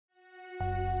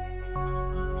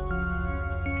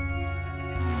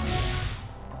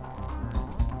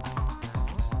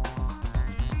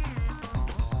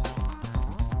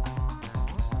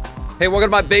Hey, welcome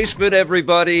to my basement,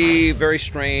 everybody. Very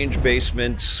strange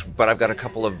basement, but I've got a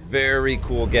couple of very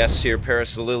cool guests here.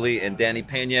 Parris and Danny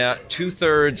Pēna,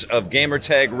 2/3 of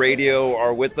Gamertag Radio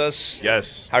are with us.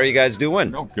 Yes. How are you guys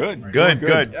doing? Oh, good.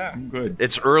 Yeah. I'm good.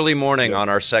 It's early morning on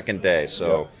our second day,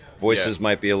 so voices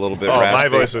might be a little bit Oh, raspy.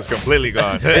 my voice is completely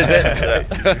gone. Is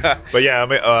it? But yeah,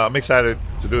 I'm excited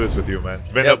to do this with you, man.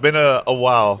 It's been a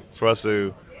while for us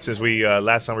to, since we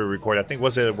last time we recorded. I think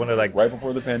was it one of like Right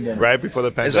before the pandemic. right before the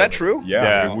pandemic. Is that true?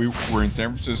 Yeah. We were in San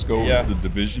Francisco. Yeah. It was the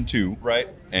Division II. Right.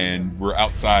 And we're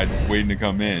outside waiting to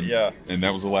come in. Yeah. And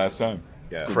that was the last time.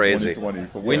 Yeah. So Crazy. 2020.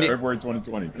 So We need- February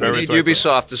 2020. We February need 2020.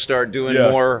 Ubisoft to start doing Yeah.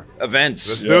 more events.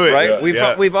 Let's do it. Right?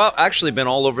 Yeah. We've all actually been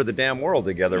all over the damn world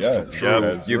together Yeah. through Yeah,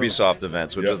 that's true. Ubisoft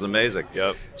events, which Yep. is amazing.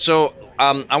 Yep. So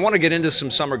I want to get into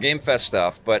some Summer Game Fest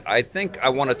stuff, but I think I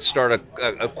want to start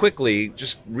a quickly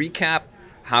just recap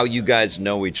how you guys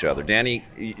know each other. Danny,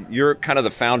 you're kind of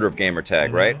the founder of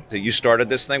Gamertag, right? You started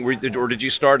this thing, or did you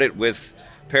start it with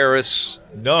Parris?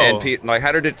 No. And Pete? Like,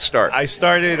 how did it start? I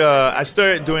started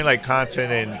doing like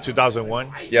content in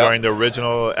 2001 Yeah. during the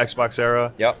original Xbox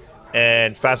era. Yep.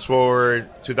 And fast forward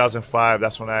 2005,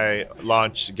 that's when I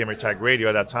launched Gamertag Radio.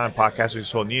 At that time, podcasting was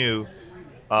so new.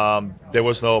 There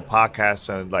was no podcasts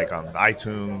on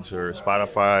iTunes or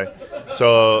Spotify.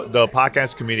 So the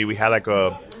podcast community, we had like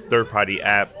a third-party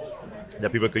app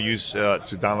that people could use to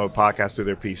download podcasts to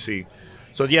their PC.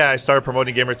 So yeah, I started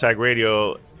promoting Gamertag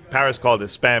Radio. Parris called it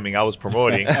spamming. I was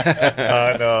promoting.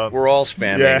 We're all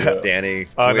spamming, Yeah. Danny.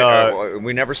 On,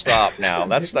 We never stop now.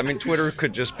 Twitter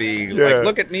could just be Yeah. like,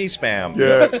 look at me spam.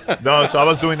 Yeah. No, so I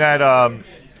was doing that.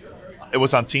 It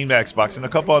was on Team Xbox and a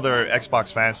couple other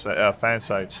Xbox fan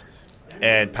sites.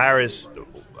 And Parris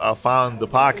found the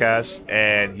podcast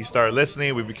and he started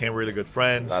listening. We became really good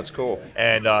friends. That's cool.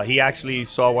 And he actually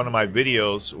saw one of my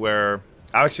videos where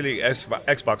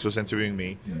Xbox was interviewing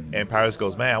me, and Parris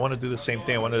goes, "Man, I want to do the same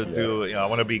thing. I want to I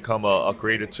want to become a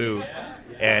creator too."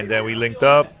 And then we linked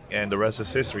up, and the rest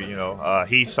is history.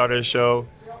 He started a show.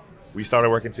 We started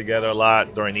working together a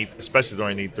lot especially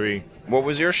during E3. What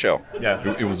was your show?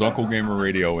 Yeah. It was Uncle Gamer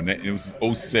Radio, and it was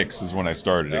 06 is when I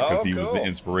started it because he was the cool.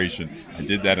 inspiration. I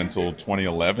did that until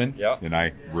 2011, Yeah. and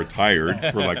I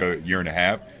retired for like a year and a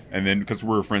half. And then because we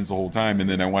were friends the whole time, and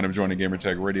then I wound up joining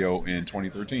Gamertag Radio in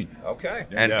 2013. Okay.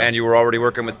 Yeah. And you were already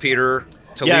working with Peter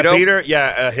Toledo?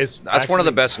 Yeah, Peter. That's one of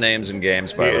the best names in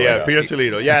games, by the way. Yeah, Peter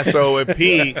Toledo. Yeah, so with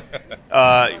Pete,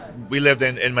 we lived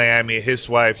in Miami. His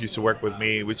wife used to work with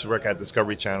me. We used to work at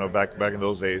Discovery Channel back in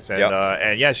those days. And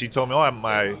and she told me,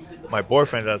 my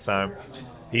boyfriend at the time,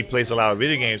 he plays a lot of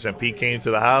video games. And Pete came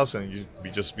to the house, and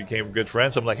we just became good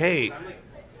friends. I'm like, hey,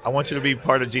 I want you to be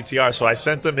part of GTR. So I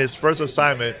sent him his first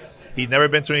assignment. He'd never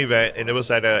been to an event, and it was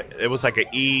like a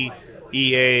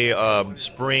EA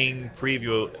spring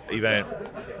preview event.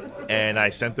 And I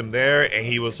sent him there, and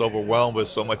he was overwhelmed with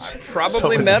so much.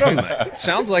 Probably met him.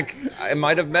 Sounds like I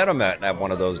might have met him at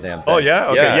one of those damn things. Oh yeah,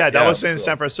 okay, yeah. That was in Cool.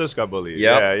 San Francisco, I believe.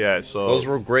 Yep. Yeah. So Those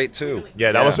were great too.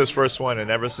 yeah, that was his first one,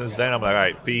 and ever since then, I'm like, all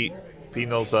right, Pete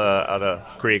knows how to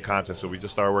create content, so we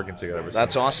just started working together. Ever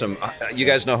That's since. awesome. You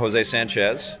guys know Jose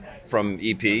Sanchez from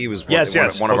EP. He was one Yes.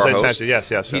 of our Jose hosts. Sanchez,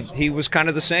 yes. He was kind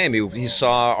of the same. He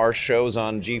saw our shows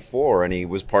on G4, and he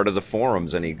was part of the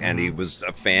forums, and he was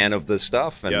a fan of the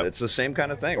stuff, and Yep. it's the same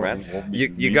kind of thing, man. Well,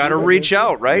 You got to reach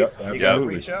out, right? Yep, You got to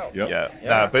absolutely. reach out. Yep. Yeah. Yeah.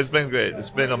 Nah, but it's been great. It's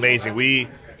been amazing. We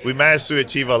managed to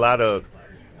achieve a lot of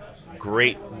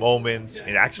great moments,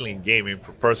 and actually in gaming,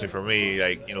 personally for me,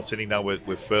 like sitting down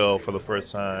with Phil for the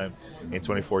first time in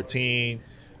 2014.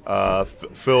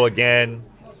 Phil again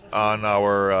on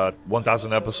our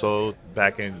 1000 episode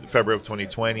back in February of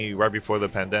 2020, right before the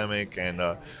pandemic, and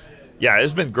yeah,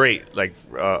 it's been great. Like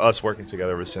us working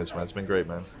together ever since, man. It's been great,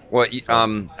 man. Well,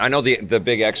 I know the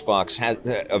big Xbox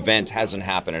event hasn't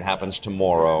happened. It happens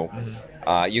tomorrow.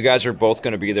 You guys are both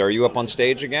going to be there. Are you up on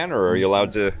stage again, or are you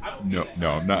allowed to? No,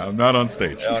 I'm not on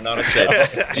stage. No, not on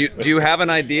stage. Do you have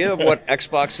an idea of what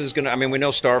Xbox is going to? I mean, we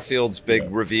know Starfield's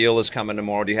big reveal is coming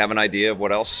tomorrow. Do you have an idea of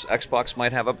what else Xbox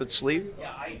might have up its sleeve?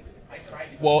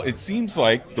 Well, it seems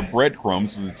like the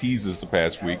breadcrumbs and the teases the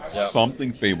past week,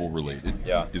 something Fable related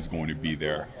is going to be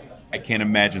there. I can't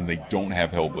imagine they don't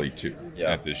have Hellblade 2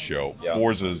 at this show.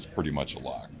 Forza is pretty much a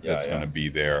lock. That's going to be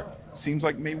there. Seems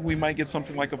like maybe we might get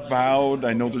something like Avowed.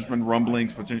 I know there's been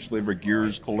rumblings potentially of a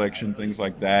Gears collection, things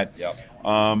like that.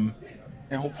 And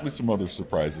hopefully some other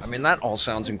surprises. I mean, that all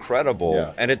sounds incredible.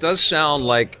 Yeah. And it does sound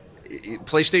like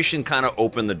PlayStation kind of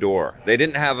opened the door. They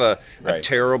didn't have a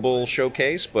terrible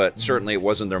showcase, but certainly it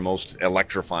wasn't their most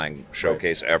electrifying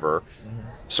showcase ever.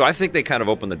 So I think they kind of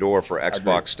opened the door for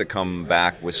Xbox to come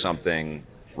back with something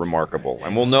remarkable.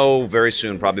 And we'll know very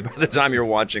soon, probably by the time you're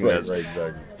watching this. Right,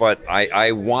 exactly. But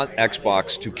I want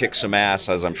Xbox to kick some ass,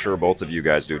 as I'm sure both of you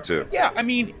guys do too. Yeah, I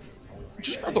mean,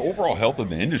 just for the overall health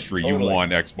of the industry, you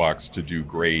want Xbox to do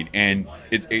great. And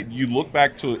you look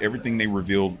back to everything they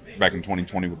revealed back in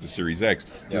 2020 with the Series X.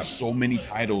 There's so many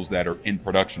titles that are in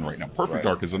production right now. Perfect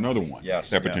Dark is another one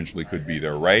that potentially could be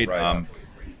there, right?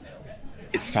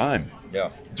 It's time. Yeah.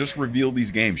 Just reveal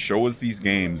these games. Show us these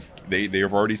games. They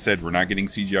have already said we're not getting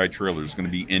CGI trailers. It's going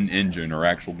to be in-engine or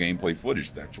actual gameplay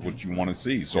footage. That's what you want to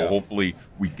see. So hopefully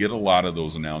we get a lot of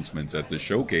those announcements at the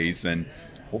showcase, and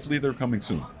hopefully they're coming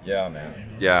soon. Yeah,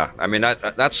 man. Yeah, I mean,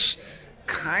 that's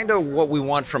kind of what we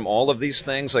want from all of these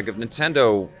things. Like if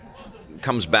Nintendo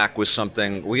comes back with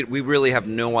something, we really have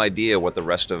no idea what the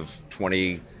rest of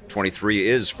 2023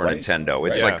 is for Nintendo.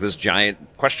 It's like this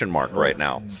giant question mark right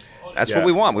now. That's what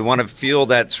we want. We want to feel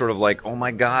that sort of like, oh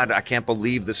my God, I can't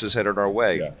believe this is headed our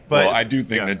way. Yeah. But I do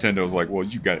think Nintendo's like, well,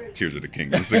 you got Tears of the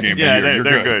Kingdom. This is a game. They're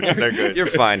good. They're good. You're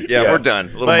fine. Yeah, we're done.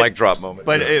 A little mic drop moment.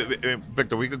 But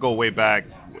Victor, we could go way back.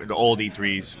 The old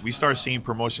E3s, we start seeing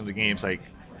promotion of the games like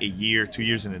a year, 2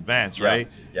 years in advance, right?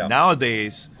 Yeah.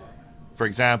 Nowadays, for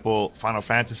example, Final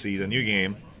Fantasy, the new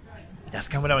game, that's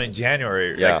coming out in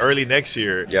January, like early next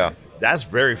year. Yeah. That's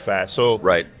very fast. So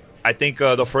I think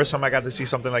the first time I got to see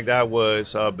something like that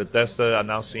was Bethesda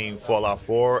announcing Fallout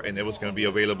 4, and it was going to be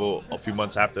available a few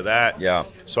months after that. Yeah.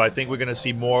 So I think we're going to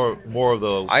see more of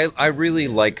those. I really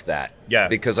like that. Yeah.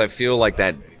 Because I feel like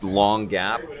that long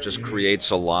gap just creates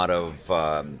a lot of,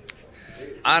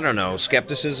 I don't know,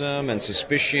 skepticism and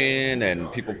suspicion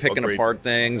and people picking apart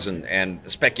things and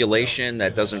speculation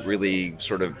that doesn't really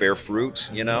sort of bear fruit,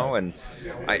 you know? And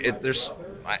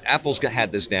Apple's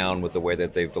had this down with the way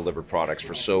that they've delivered products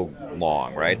for so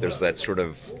long, right? There's that sort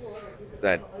of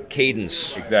that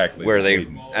cadence where they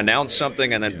announce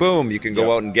something and then boom, you can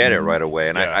go out and get it right away.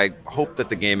 And I hope that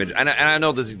the game, and I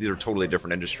know these are totally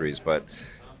different industries, but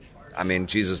I mean,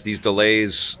 Jesus, these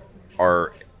delays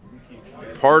are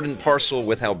part and parcel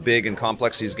with how big and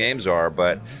complex these games are,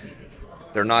 but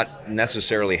they're not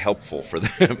necessarily helpful for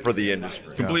the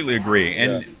industry. Completely agree.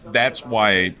 And that's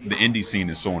why the indie scene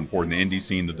is so important. The indie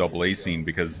scene, the AA scene,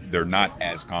 because they're not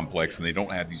as complex and they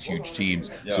don't have these huge teams,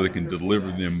 so they can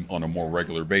deliver them on a more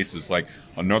regular basis. Like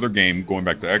another game, going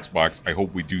back to Xbox, I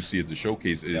hope we do see at the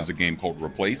showcase, is a game called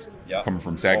Replace, coming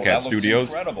from Sad Cat Studios.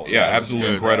 Incredible. Yeah,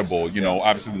 absolutely incredible. You know,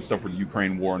 obviously the stuff with the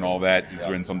Ukraine war and all that, there's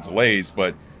been some delays,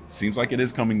 but seems like it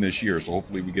is coming this year, so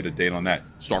hopefully we get a date on that.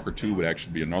 Stalker 2 would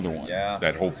actually be another one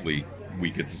that hopefully we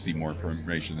get to see more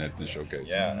information at the showcase.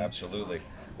 Yeah, absolutely.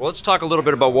 Well, let's talk a little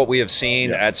bit about what we have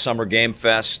seen at Summer Game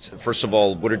Fest. First of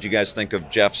all, what did you guys think of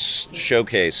Jeff's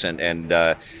showcase and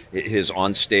his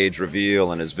on-stage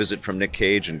reveal and his visit from Nick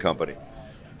Cage and company?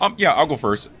 Yeah, I'll go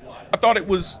first. I thought it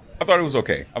was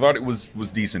okay. I thought it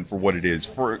was decent for what it is.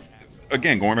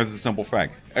 Again, going back to the simple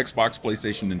fact, Xbox,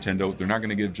 PlayStation, Nintendo, they're not going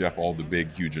to give Jeff all the big,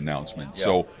 huge announcements. Yeah.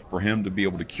 So for him to be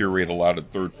able to curate a lot of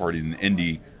third-party and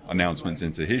indie announcements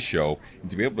into his show, and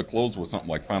to be able to close with something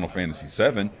like Final Fantasy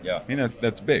VII, I mean,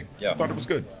 that's big. Yeah. I thought it was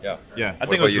good. Yeah. I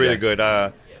think it was really good.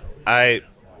 I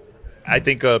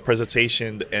think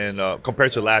presentation and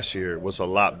compared to last year was a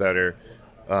lot better.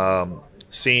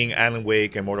 Seeing Alan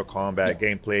Wake and Mortal Kombat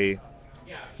gameplay,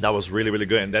 that was really, really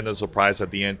good. And then the surprise at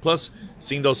the end. Plus,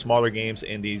 seeing those smaller games,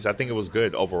 indies, I think it was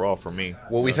good overall for me.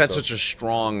 Well, we've had such a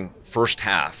strong first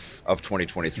half of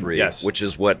 2023, which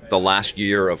is what the last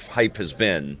year of hype has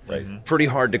been. Right. Pretty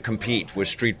hard to compete with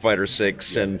Street Fighter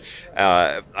 6 and,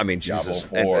 I mean, Jesus,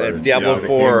 and Diablo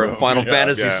 4 and Final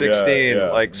Fantasy 16.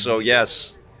 Like, so,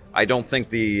 yes. I don't think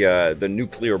the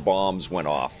nuclear bombs went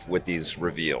off with these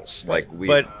reveals. Like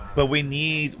but we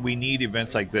need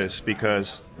events like this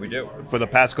because we do. For the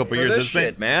past couple of years, it's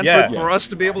been for us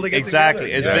to be able to get together.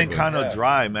 It's been kind of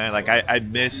dry, man. Like I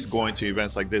miss going to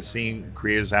events like this, seeing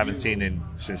creators I haven't seen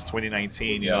since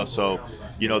 2019. You know, so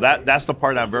that's the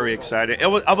part I'm very excited.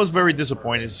 I was very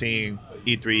disappointed seeing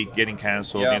E3 getting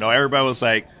canceled. You know, everybody was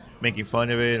like making fun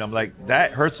of it. I'm like,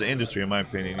 that hurts the industry in my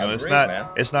opinion. You know,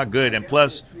 it's not good. And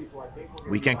plus,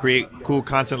 we can create cool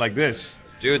content like this.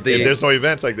 Dude, if there's no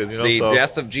events like this, the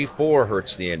death of G4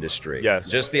 hurts the industry. Yeah,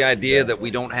 just the idea that we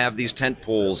don't have these tent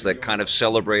poles that kind of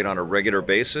celebrate on a regular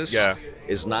basis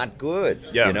is not good.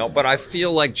 Yeah, you know. But I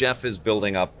feel like Jeff is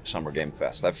building up Summer Game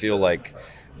Fest. I feel like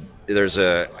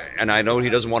and I know he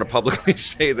doesn't want to publicly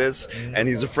say this, and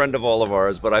he's a friend of all of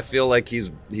ours, but I feel like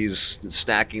he's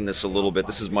stacking this a little bit.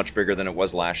 This is much bigger than it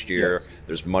was last year.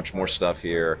 There's much more stuff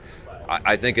here.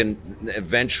 I think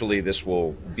eventually this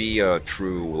will be a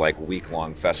true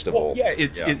week-long festival. Well,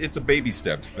 it's a baby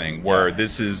steps thing where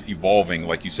this is evolving,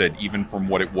 like you said, even from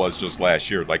what it was just last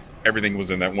year. Like everything was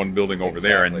in that one building over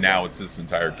there, and now it's this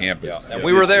entire campus. Yeah. And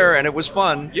we were there, and it was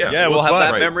fun. Yeah, it we'll was have fun.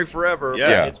 that Right. memory forever.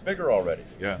 Yeah. But it's bigger already.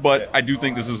 Yeah. But I do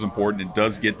think this is important. It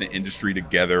does get the industry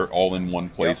together all in one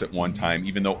place at one time.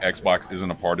 Even though Xbox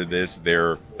isn't a part of this,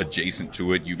 they're adjacent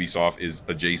to it. Ubisoft is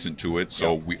adjacent to it.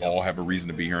 So we all have a reason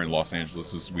to be here in Los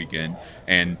Angeles this weekend.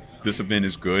 And this event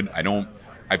is good.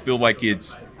 I feel like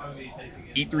it's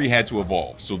E3 had to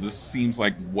evolve. So this seems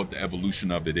like what the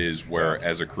evolution of it is, where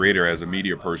as a creator, as a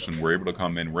media person, we're able to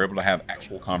come in, we're able to have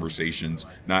actual conversations,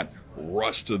 not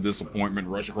rush to disappointment,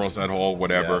 rush across that hall,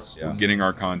 whatever. Yes, yeah. We're getting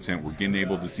our content, we're getting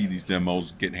able to see these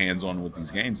demos, get hands-on with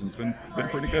these games, and it's been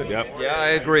pretty good. Yep. Yeah, I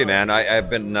agree, man. I've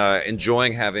been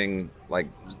enjoying having like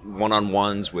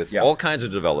one-on-ones with all kinds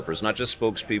of developers, not just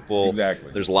spokespeople.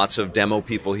 Exactly. There's lots of demo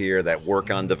people here that work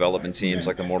on development teams,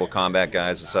 like the Mortal Kombat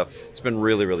guys and stuff. It's been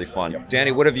really, really fun.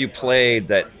 Danny, what have you played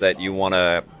that you want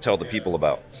to tell the people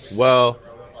about? Well,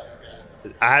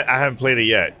 I haven't played it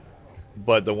yet,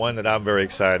 but the one that I'm very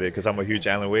excited, because I'm a huge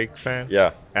Alan Wake fan.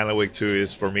 Yeah, Alan Wake 2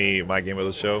 is, for me, my game of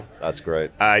the show. that's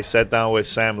great. I sat down with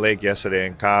Sam Lake yesterday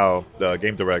and Kyle, the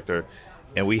game director,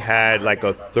 and we had like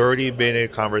a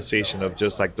 30-minute conversation of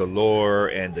just like the lore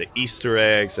and the Easter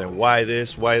eggs and why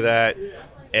this, why that.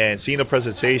 And seeing the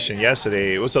presentation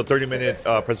yesterday, it was a 30-minute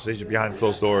presentation behind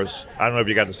closed doors. I don't know if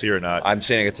you got to see it or not. I'm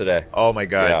seeing it today. Oh my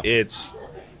God. Yeah. It's,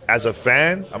 as a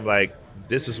fan, I'm like,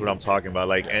 this is what I'm talking about.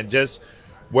 Like, and just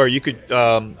where you could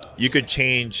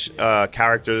change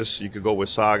characters. You could go with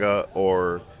Saga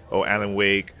or Alan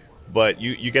Wake, but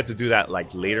you get to do that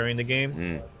like later in the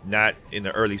game, not in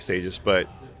the early stages. But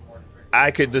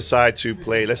I could decide to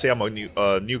play, let's say I'm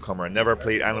a newcomer, I never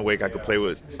played Alan Wake. I could play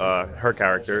with her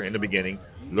character in the beginning,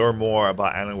 learn more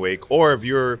about Alan Wake. Or if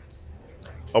you're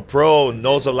a pro,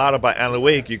 knows a lot about Alan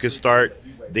Wake, you could start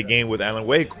the game with Alan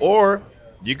Wake, or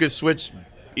you could switch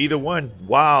either one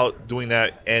while doing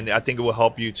that. And I think it will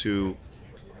help you to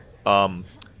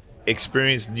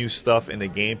experience new stuff in the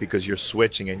game because you're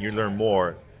switching and you learn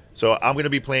more. So I'm going to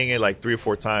be playing it like 3 or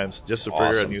 4 times just to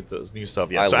figure out new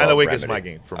stuff. Yeah, so Alan Wake is my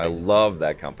game for me. I love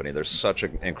that company. They're such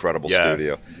an incredible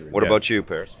studio. What Yeah. about you,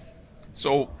 Parris?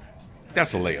 So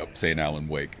that's a layup, saying Alan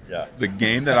Wake. Yeah. The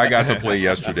game that I got to play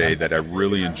yesterday that I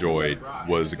really enjoyed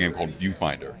was a game called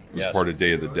Viewfinder. It was part of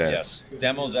Day of the Dead.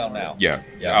 Demo's out now. Yeah,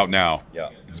 out now.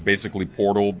 Yeah. It's basically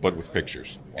Portal, but with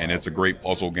pictures. And it's a great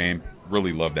puzzle game.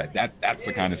 Really love that. That's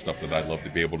the kind of stuff that I'd love to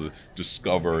be able to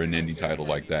discover an indie title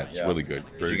like that. It's really good.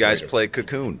 Did you guys play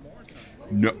Cocoon?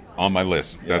 No, on my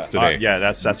list. That's today.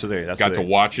 That's today. That's Got today. to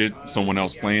watch it. Someone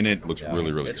else playing it. Looks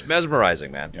really, really It's good.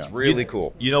 mesmerizing, man. It's really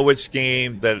cool. You know which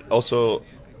game that also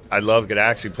I love, that I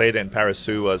actually played it in Paris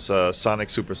too, was Sonic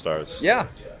Superstars. Yeah.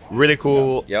 Really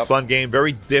cool, Yep. fun game,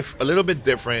 very a little bit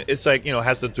different. It's like,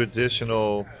 has the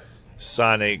traditional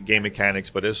Sonic game mechanics,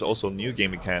 but there's also new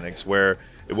game mechanics where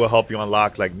it will help you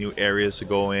unlock like new areas to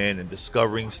go in and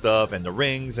discovering stuff, and the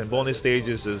rings and bonus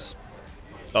stages is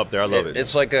up there. I love it.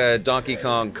 It's like a Donkey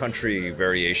Kong Country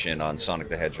variation on Sonic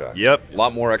the Hedgehog. Yep. A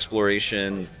lot more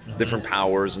exploration, different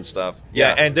powers and stuff.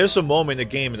 Yeah, and there's a moment in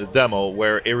the game, in the demo,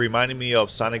 where it reminded me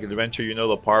of Sonic Adventure. You know,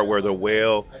 the part where the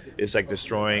whale is like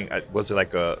destroying, was it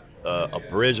like a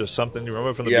bridge or something? You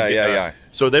remember from the beginning? Yeah.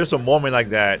 So there's a moment like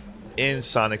that in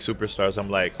Sonic Superstars. I'm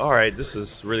like, all right, this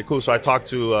is really cool. So I talked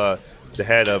to the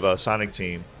head of a Sonic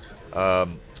team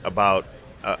about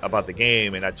the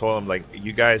game, and I told him, like,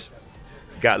 you guys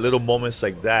got little moments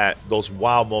like that, those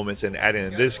wow moments, and adding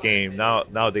in this game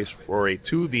nowadays for a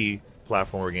 2D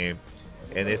platformer game,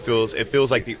 and it feels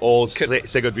like the old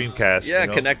Sega Dreamcast. Yeah,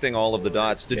 connecting all of the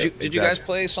dots. Did you exactly. guys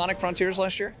play Sonic Frontiers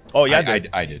last year? Oh yeah,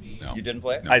 I did. No. You didn't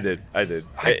play it? I did. I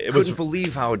couldn't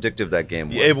believe how addictive that game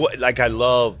was. Like, I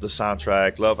love the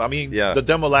soundtrack. Yeah. The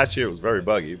demo last year was very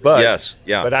buggy, but Yes,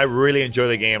 yeah. But I really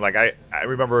enjoyed the game. Like, I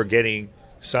remember getting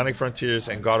Sonic Frontiers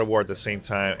and God of War at the same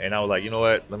time, and I was like, you know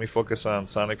what? Let me focus on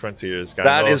Sonic Frontiers.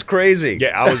 That is crazy.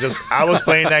 Yeah, I was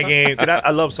playing that game. 'Cause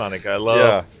I love Sonic. I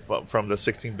love from the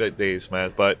 16-bit days,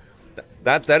 man. But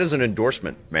that is an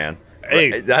endorsement, man.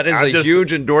 Hey, that is a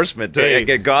huge endorsement to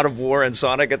get God of War and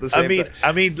Sonic at the same time.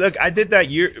 I mean, look, I did that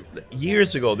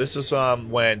years ago. This is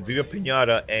when Viva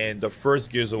Pinata and the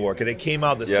first Gears of War, because they came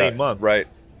out the same month. Right.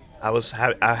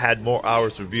 I had more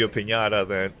hours with Viva Pinata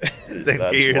than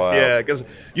That's Gears. wild. Yeah, because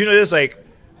there's like,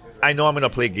 I know I'm gonna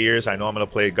play Gears, I know I'm gonna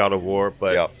play God of War,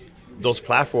 but those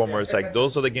platformers, like,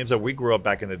 those are the games that we grew up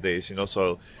back in the days.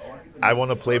 So I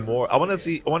want to play more. I want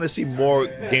to see more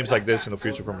games like this in the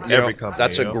future from every company.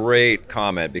 That's a great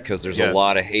comment, because there's a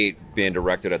lot of hate being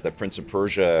directed at the Prince of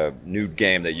Persia new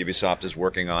game that Ubisoft is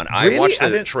working on. Really? I watched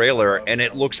the trailer, and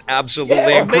it looks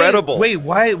absolutely incredible. Wait,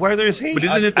 why are there hate? But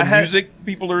isn't it the music?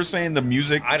 People are saying the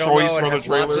music I don't choice know. for It the has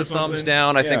trailer lots or of thumbs something?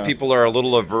 down. I think people are a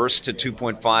little averse to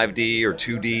 2.5D or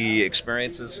 2D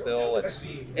experiences still.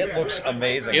 It looks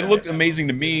amazing. It looked amazing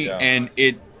to me, and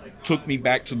it took me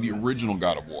back to the original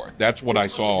God of War. That's what I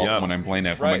saw when I'm playing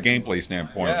that from a gameplay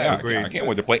standpoint. Yeah, I can't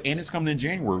wait to play. And it's coming in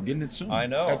January. We're getting it soon. I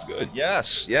know. That's good.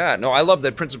 Yes. Yeah. No, I love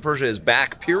that Prince of Persia is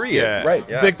back, period. Yeah. Right.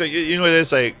 Yeah. Victor, you know what it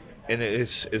is like, and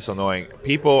it's annoying.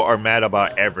 People are mad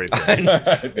about everything.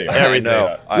 They are. Everything.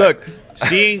 know. Look,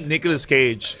 seeing Nicolas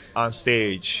Cage on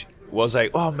stage was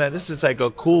like, oh man, this is like a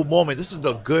cool moment. This is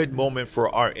a good moment for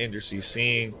our industry.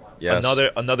 Seeing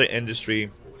another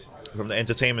industry from the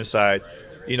entertainment side,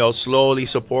 slowly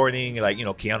supporting, like,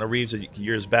 Keanu Reeves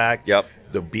years back. Yep.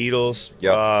 The Beatles.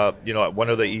 Yep. At one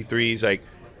of the E3s. Like,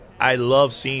 I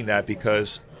love seeing that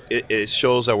because it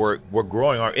shows that we're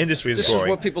growing. Our industry is growing. This is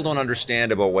what people don't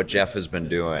understand about what Jeff has been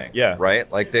doing. Yeah.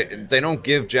 Right? Like, they don't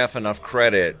give Jeff enough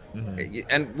credit. Mm-hmm.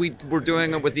 And we're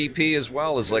doing it with EP as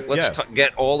well. Is like, let's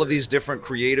get all of these different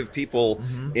creative people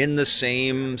in the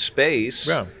same space.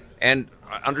 Yeah. And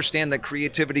understand that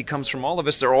creativity comes from all of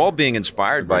us. They're all being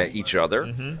inspired by each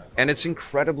other, and it's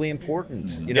incredibly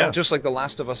important. You know, just like the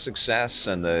Last of Us success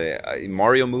and the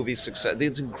Mario movie success,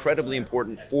 it's incredibly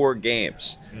important for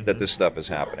games that this stuff is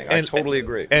happening. I totally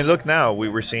agree. And look, now we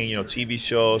were seeing TV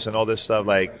shows and all this stuff.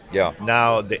 Like,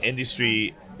 now the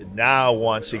industry now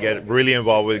wants to get really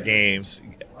involved with games,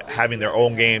 having their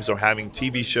own games or having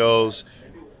TV shows.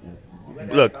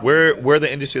 Look, we're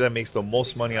the industry that makes the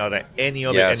most money out of any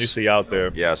other industry out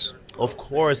there. Yes. Of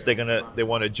course, they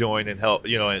want to join and help,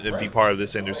 and be part of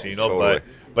this industry. Totally.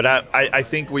 But I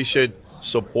think we should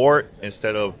support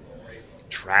instead of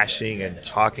trashing and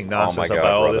talking nonsense about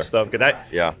all this stuff. Cause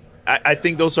I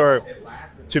think those are,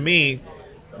 to me,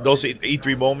 those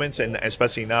E3 moments, and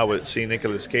especially now with seeing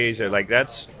Nicolas Cage, like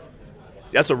that's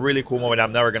a really cool moment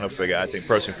I'm never going to forget, I think,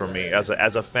 personally, for me, as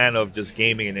a fan of just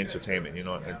gaming and entertainment, Yeah,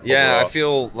 overall. I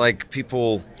feel like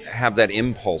people have that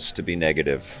impulse to be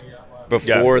negative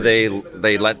before they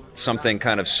let something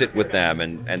kind of sit with them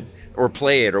and or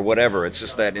play it or whatever. It's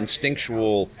just that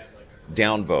instinctual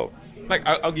downvote. Like,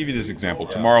 I'll give you this example.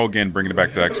 Tomorrow, again, bringing it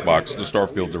back to Xbox, the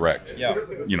Starfield Direct. Yeah.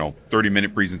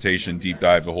 30-minute presentation, deep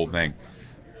dive, the whole thing.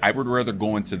 I would rather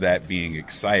go into that being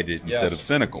excited instead of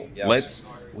cynical. Yes.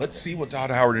 Let's see what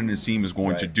Todd Howard and his team is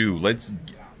going to do.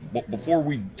 Before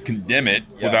we condemn it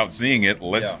without seeing it,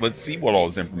 let's see what all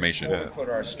this information is. Put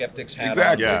our skeptics hat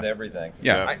on with everything.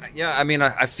 Yeah. I mean,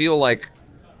 I feel like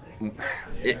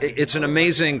it's an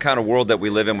amazing kind of world that we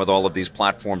live in with all of these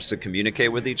platforms to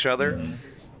communicate with each other. Mm-hmm.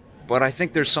 But I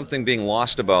think there's something being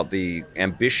lost about the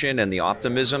ambition and the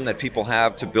optimism that people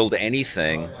have to build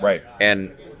anything. Right.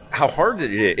 And how hard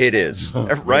it is,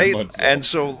 right? So. And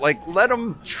so, like, let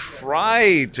them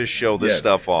try to show this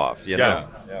stuff off, you know?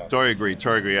 Yeah. Totally agree.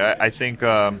 I think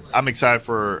I'm excited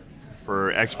for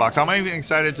Xbox. I'm even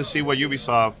excited to see what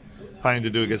Ubisoft planning to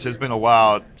do, because it's been a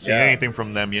while seeing anything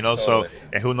from them, Totally. So,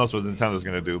 and who knows what Nintendo's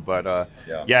going to do. But,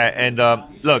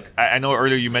 look, I know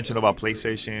earlier you mentioned about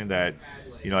PlayStation that,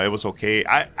 it was okay.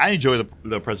 I enjoyed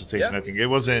the presentation. I think it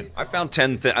wasn't. I found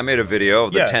 10. I made a video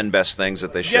of the 10 best things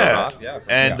that they showed off.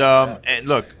 And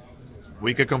look,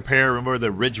 we could compare. Remember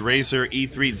the Ridge Racer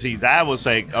E3? See, that was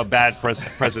like a bad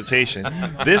presentation.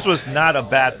 This was not a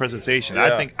bad presentation.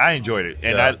 I think I enjoyed it,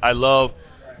 and I love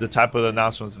the type of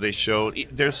announcements that they showed.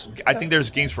 I think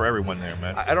there's games for everyone there,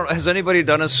 man. Has anybody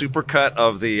done a supercut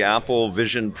of the Apple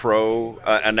Vision Pro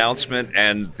announcement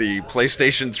and the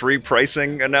PlayStation 3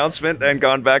 pricing announcement and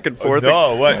gone back and forth?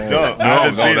 No, I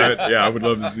haven't seen it. Yeah, I would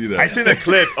love to see that. I seen a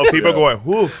clip of people going,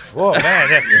 "Woof, oh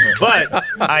man!" But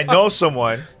I know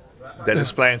someone that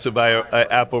is planning to buy an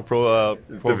Apple Pro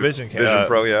Vision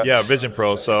Pro, Vision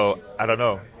Pro. So I don't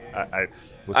know.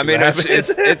 I mean,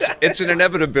 it's an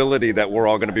inevitability that we're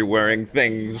all going to be wearing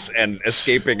things and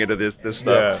escaping into this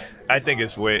stuff. Yeah, I think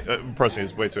it's way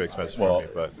too expensive for me.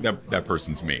 But that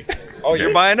person's me. Oh,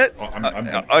 you're buying it? I'm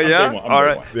all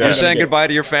right. Yeah. You're saying goodbye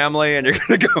to your family, and you're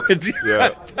going to go into.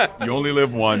 You only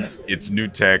live once. It's new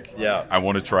tech. Yeah. I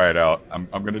want to try it out. I'm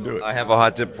going to do it. I have a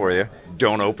hot tip for you.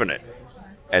 Don't open it.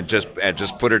 And just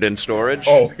put it in storage.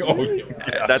 Oh,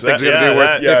 that thing's going to be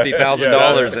worth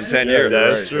 $50,000 in 10 years.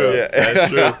 That's true. Yeah.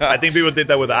 That's true. I think people did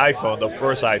that with the iPhone, the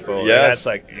first iPhone. Yes. That's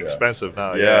like expensive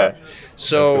now. Yeah.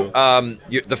 So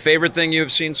the favorite thing you've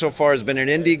seen so far has been an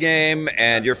indie game,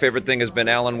 and your favorite thing has been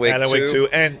Alan Wake 2. Alan Wake 2,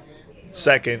 and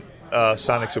second,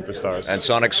 Sonic Superstars. And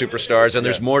Sonic Superstars, and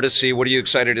there's more to see. What are you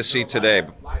excited to see today?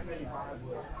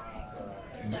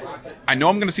 I know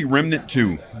I'm going to see Remnant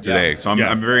 2 today, so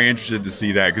I'm very interested to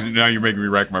see that, because now you're making me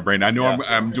rack my brain. I know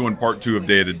I'm doing part 2 of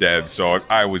Day of the Dead, so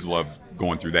I always love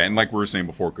going through that. And like we were saying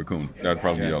before, Cocoon, that would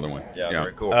probably be the other one. Yeah,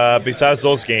 very cool. Besides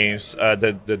those games,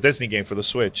 the Disney game for the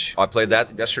Switch. I played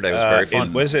that yesterday. It was very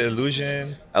fun. What is it,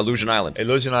 Illusion? Illusion Island.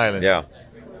 Illusion Island. Yeah.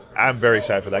 I'm very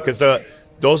excited for that, because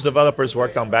those developers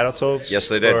worked on Battletoads. Yes,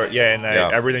 they did.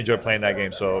 I really enjoyed playing that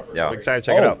game, so I'm excited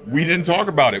to check it out. We didn't talk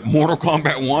about it. Mortal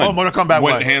Kombat 1. Oh, Mortal Kombat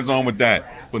 1. Went hands-on with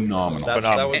that. Phenomenal.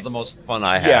 That was the most fun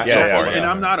I had so far. And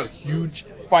I'm not a huge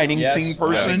fighting scene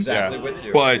person, exactly with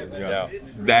you. but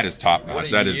that is top-notch.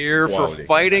 That is year quality. for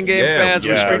fighting game fans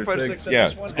with Street Fighter 6.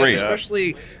 It's great.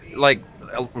 Especially, like,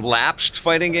 lapsed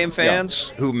fighting game fans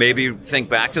who maybe think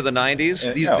back to the 90s.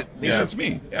 That's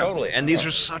me. Yeah. Totally. And these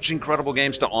are such incredible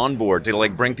games to onboard, to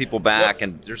like bring people back,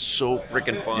 and they're so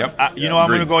freaking fun. Yep. I'm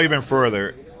going to go even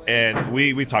further, and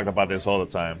we talk about this all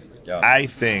the time. Yeah. I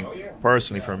think,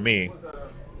 personally, for me,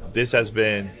 this has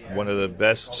been one of the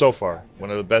best so far, one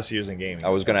of the best years in gaming. I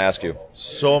was going to ask you.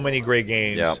 So many great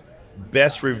games,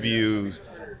 best reviews,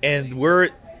 and we're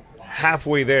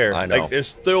halfway there. I know. Like, there's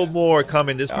still more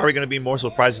coming. There's probably going to be more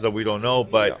surprises that we don't know,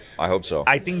 but I hope so.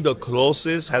 I think the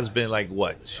closest has been like,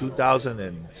 what,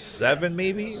 2007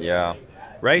 maybe? Yeah.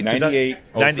 Right? 98,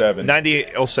 07.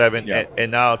 98, 07,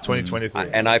 and now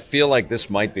 2023. And I feel like this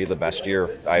might be the best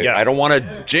year. I don't want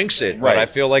to jinx it, but I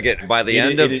feel like by the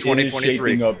end of 2023. It is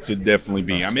shaping up to definitely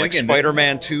be. I mean, like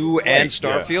Spider-Man 2 and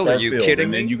Starfield. Are you kidding me?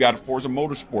 And then you got Forza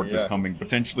Motorsport that's coming.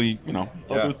 Potentially,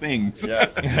 other things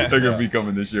they're going to be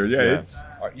coming this year. It's.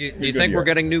 Do you think we're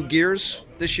getting new Gears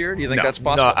this year? Do you think that's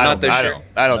possible? No, Not this year.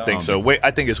 I don't think so. I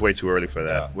think it's way too early for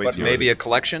that. But maybe a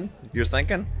collection, you're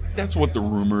thinking? That's what the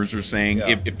rumors are saying.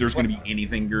 If there's going to be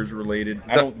anything Gears related,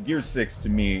 Gears 6 to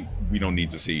me, we don't need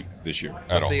to see this year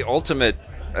at all. The Ultimate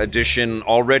Edition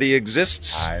already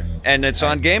exists, and it's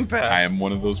on Game Pass. I am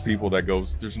one of those people that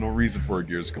goes, there's no reason for a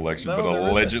Gears collection, but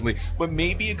allegedly. But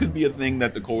maybe it could be a thing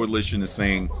that the Coalition is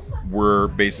saying we're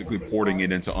basically porting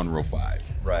it into Unreal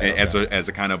 5. Right. As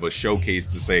a kind of a showcase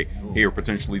to say, here,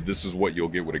 potentially this is what you'll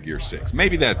get with a Gear 6.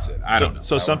 Maybe that's it. I don't know.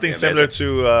 So something similar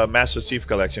to Master Chief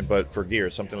Collection, but for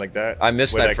Gears, something like that. I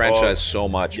miss that franchise so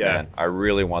much, man. I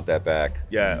really want that back.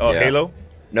 Yeah. Oh, Halo?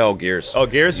 No, Gears. Oh,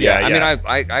 Gears? Yeah. I mean,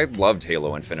 I loved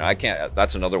Halo Infinite. I can't.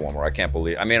 That's another one where I can't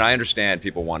believe. I mean, I understand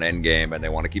people want Endgame and they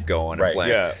want to keep going and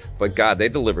playing. Yeah. But God, they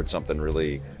delivered something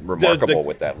really remarkable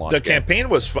with that launch. The campaign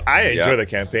was. I enjoyed the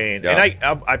campaign, and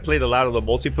I played a lot of the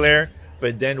multiplayer.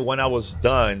 But then when I was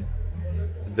done,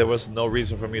 there was no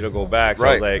reason for me to go back.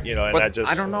 So like, and but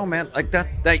I don't know, man. Like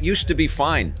that used to be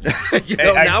fine.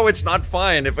 Now it's not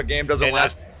fine if a game doesn't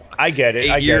last. I get it.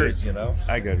 8 years,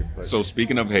 I get it. But. So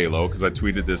speaking of Halo, because I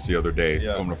tweeted this the other day,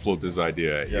 I'm going to float this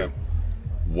idea at you.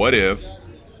 What if,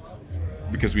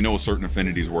 because we know a certain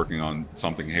affinity is working on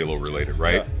something Halo related,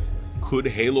 right? Yeah. Could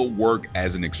Halo work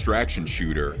as an extraction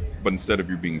shooter, but instead of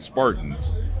you being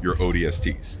Spartans, you're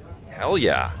ODSTs? Hell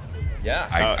yeah. Yeah.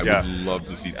 I would love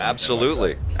to see something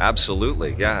Absolutely. like that.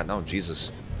 Absolutely. Yeah, no,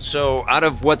 Jesus. So out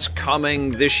of what's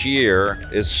coming this year,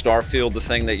 is Starfield the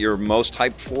thing that you're most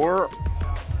hyped for?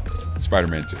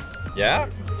 Spider-Man 2. Yeah?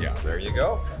 Yeah. There you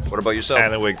go. What about yourself?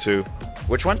 Alan Wake 2.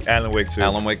 Which one? Alan Wake 2.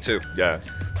 Alan Wake 2. Yeah.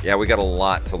 Yeah, we got a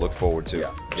lot to look forward to.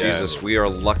 Yeah. Jesus, we are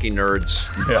lucky nerds.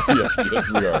 Yes,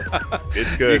 we are.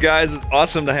 It's good. You guys,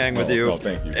 awesome to hang with you. No,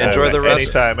 thank you. Enjoy the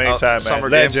rest. Anytime, summer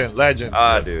man. game. Legend.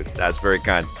 Dude, that's very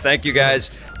kind. Thank you, guys.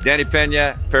 Danny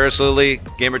Pēna, Parris Lilly,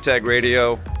 Gamertag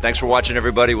Radio. Thanks for watching,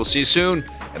 everybody. We'll see you soon,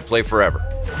 and play forever.